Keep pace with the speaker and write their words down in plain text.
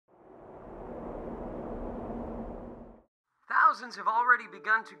Thousands have already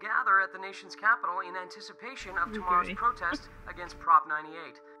begun to gather at the nation's capital in anticipation of tomorrow's protest against Prop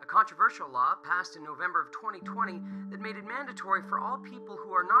 98, a controversial law passed in November of 2020 that made it mandatory for all people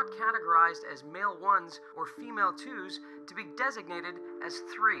who are not categorized as male 1s or female 2s to be designated as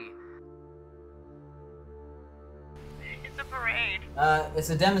 3. It's a parade. It's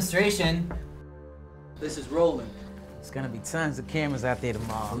a demonstration. This is rolling. There's gonna be tons of cameras out there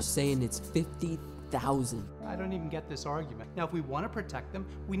tomorrow. I'm saying it's 50,000. I don't even get this argument. Now, if we want to protect them,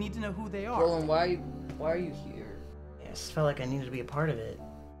 we need to know who they are. Roland, why are you here? I just felt like I needed to be a part of it.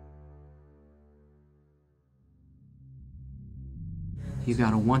 You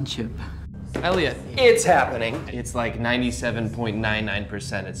got a 1 chip. Elliot, it's happening. It's like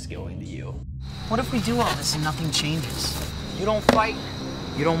 97.99% it's going to you. What if we do all this and nothing changes? You don't fight,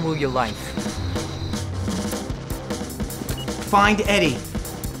 you don't rule your life. Find Eddie.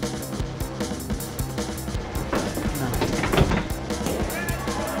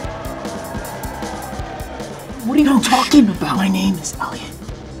 What are you talking about? My name is Elliot.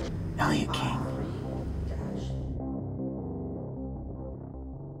 Elliot King.